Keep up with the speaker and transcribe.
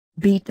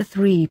Beat the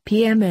 3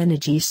 p.m.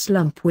 energy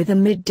slump with a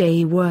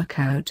midday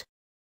workout.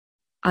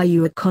 Are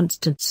you a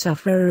constant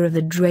sufferer of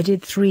the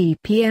dreaded 3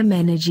 p.m.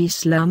 energy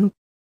slump?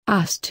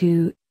 Us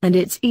too, and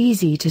it's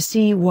easy to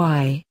see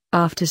why,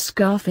 after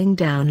scarfing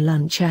down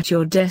lunch at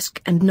your desk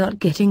and not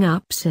getting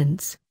up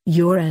since,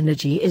 your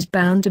energy is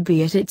bound to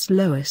be at its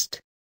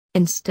lowest.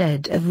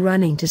 Instead of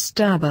running to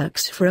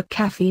Starbucks for a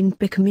caffeine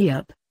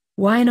pick-me-up,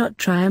 why not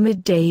try a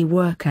midday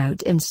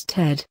workout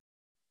instead?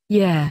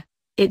 Yeah,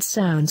 it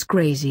sounds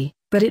crazy,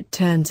 but it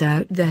turns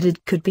out that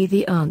it could be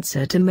the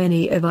answer to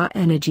many of our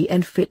energy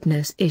and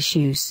fitness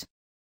issues.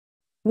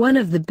 One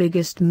of the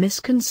biggest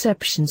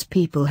misconceptions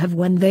people have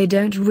when they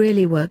don't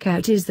really work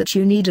out is that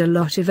you need a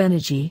lot of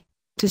energy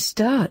to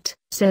start,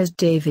 says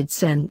David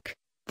Senk,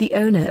 the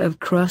owner of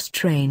Cross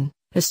Train,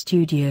 a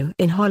studio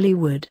in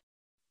Hollywood.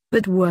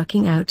 But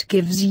working out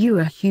gives you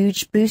a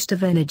huge boost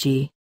of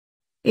energy.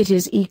 It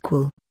is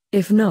equal,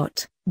 if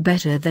not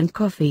better than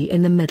coffee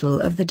in the middle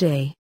of the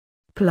day.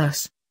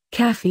 Plus,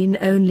 caffeine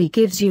only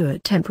gives you a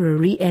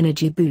temporary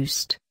energy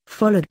boost,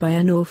 followed by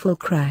an awful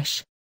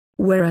crash.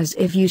 Whereas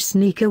if you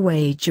sneak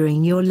away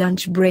during your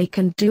lunch break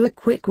and do a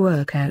quick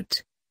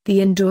workout, the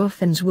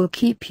endorphins will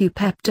keep you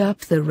pepped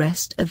up the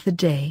rest of the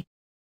day.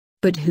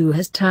 But who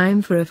has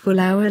time for a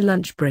full-hour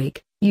lunch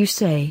break, you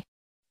say?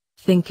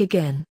 Think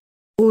again.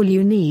 All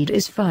you need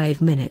is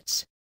 5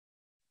 minutes.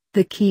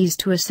 The keys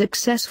to a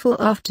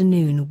successful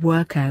afternoon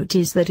workout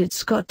is that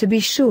it's got to be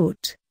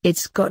short,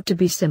 it's got to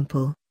be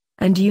simple,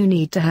 and you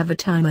need to have a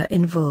timer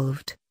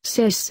involved,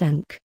 says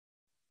Senk.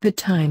 The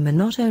timer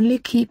not only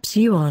keeps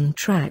you on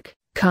track,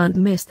 can't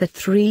miss the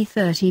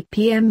 3:30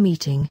 p.m.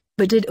 meeting,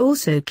 but it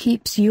also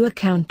keeps you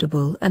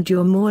accountable and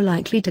you're more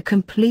likely to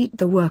complete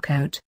the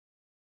workout.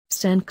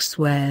 Senk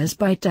swears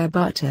by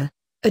Tabata,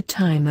 a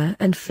timer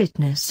and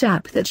fitness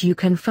app that you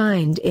can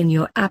find in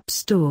your app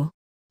store.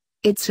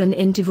 It's an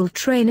interval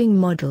training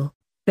model,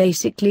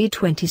 basically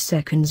 20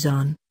 seconds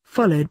on,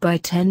 followed by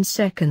 10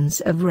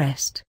 seconds of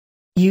rest.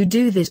 You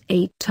do this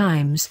 8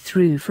 times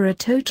through for a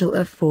total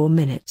of 4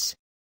 minutes.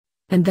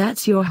 And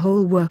that's your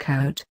whole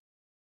workout.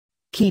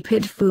 Keep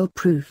it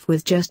foolproof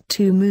with just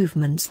 2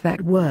 movements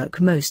that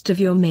work most of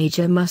your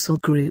major muscle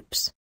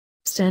groups.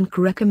 Senk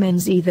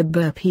recommends either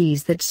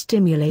burpees that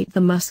stimulate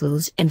the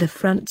muscles in the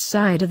front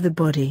side of the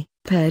body,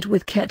 paired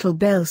with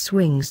kettlebell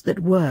swings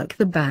that work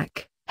the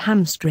back,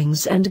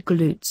 hamstrings and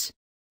glutes.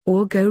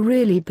 Or go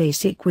really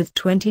basic with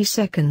 20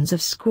 seconds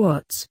of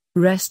squats,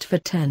 rest for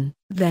 10,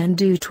 then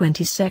do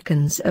 20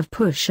 seconds of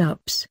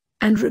push-ups,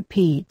 and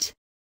repeat.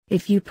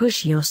 If you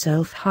push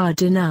yourself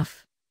hard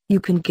enough, you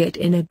can get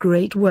in a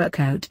great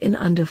workout in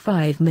under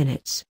 5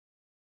 minutes.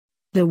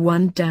 The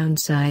one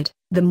downside,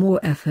 the more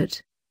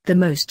effort, the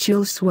most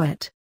you'll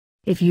sweat.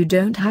 If you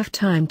don't have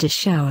time to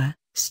shower,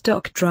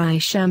 stock dry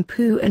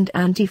shampoo and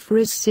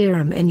anti-frizz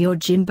serum in your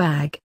gym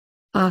bag.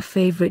 Our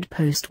favorite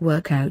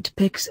post-workout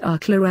picks are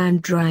Claran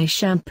dry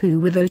shampoo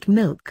with oat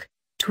milk,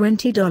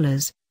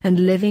 $20, and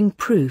Living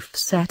Proof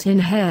satin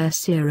hair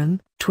serum,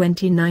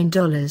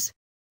 $29.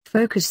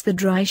 Focus the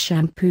dry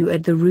shampoo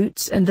at the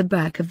roots and the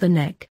back of the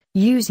neck,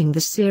 using the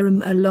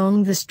serum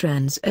along the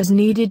strands as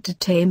needed to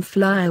tame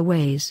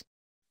flyaways.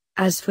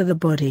 As for the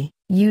body,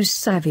 use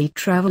Savvy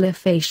Traveler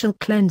facial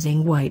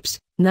cleansing wipes,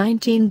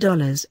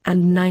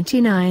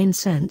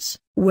 $19.99,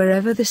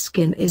 wherever the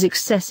skin is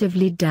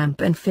excessively damp,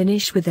 and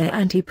finish with their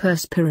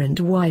antiperspirant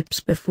wipes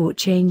before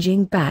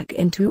changing back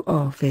into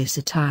office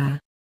attire.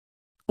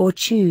 Or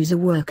choose a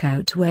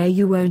workout where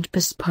you won't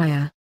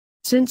perspire.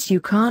 Since you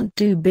can't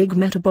do big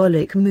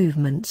metabolic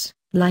movements,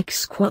 like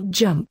squat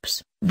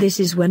jumps, this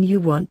is when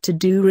you want to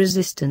do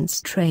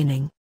resistance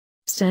training.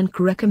 Senk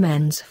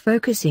recommends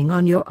focusing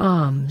on your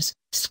arms,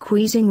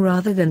 squeezing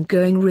rather than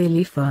going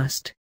really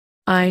fast.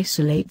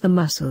 Isolate the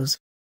muscles.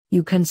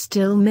 You can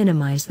still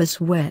minimize the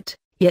sweat,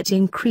 yet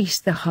increase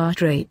the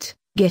heart rate,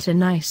 get a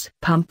nice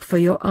pump for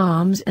your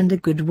arms and a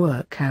good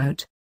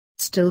workout.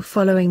 Still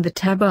following the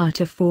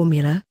Tabata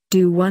formula,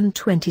 do one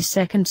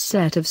 20-second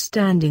set of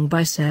standing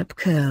bicep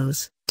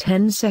curls,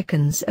 10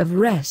 seconds of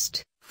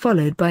rest,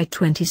 followed by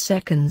 20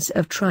 seconds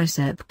of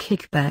tricep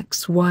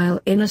kickbacks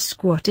while in a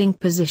squatting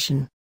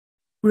position.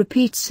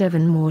 Repeat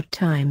 7 more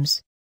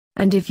times.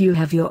 And if you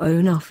have your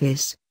own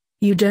office,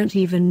 you don't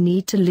even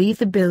need to leave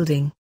the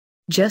building.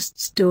 Just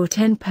store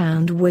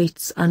 10-pound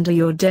weights under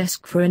your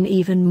desk for an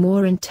even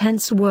more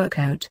intense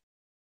workout.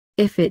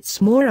 If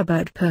it's more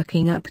about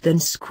perking up than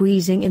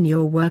squeezing in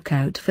your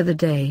workout for the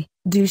day,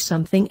 do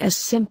something as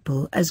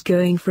simple as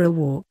going for a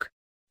walk.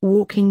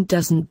 Walking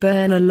doesn't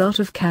burn a lot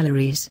of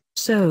calories,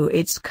 so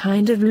it's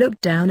kind of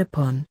looked down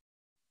upon.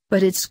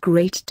 But it's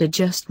great to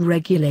just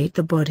regulate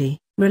the body,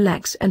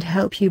 relax and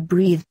help you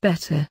breathe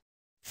better.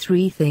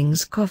 3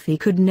 things coffee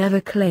could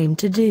never claim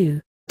to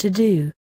do.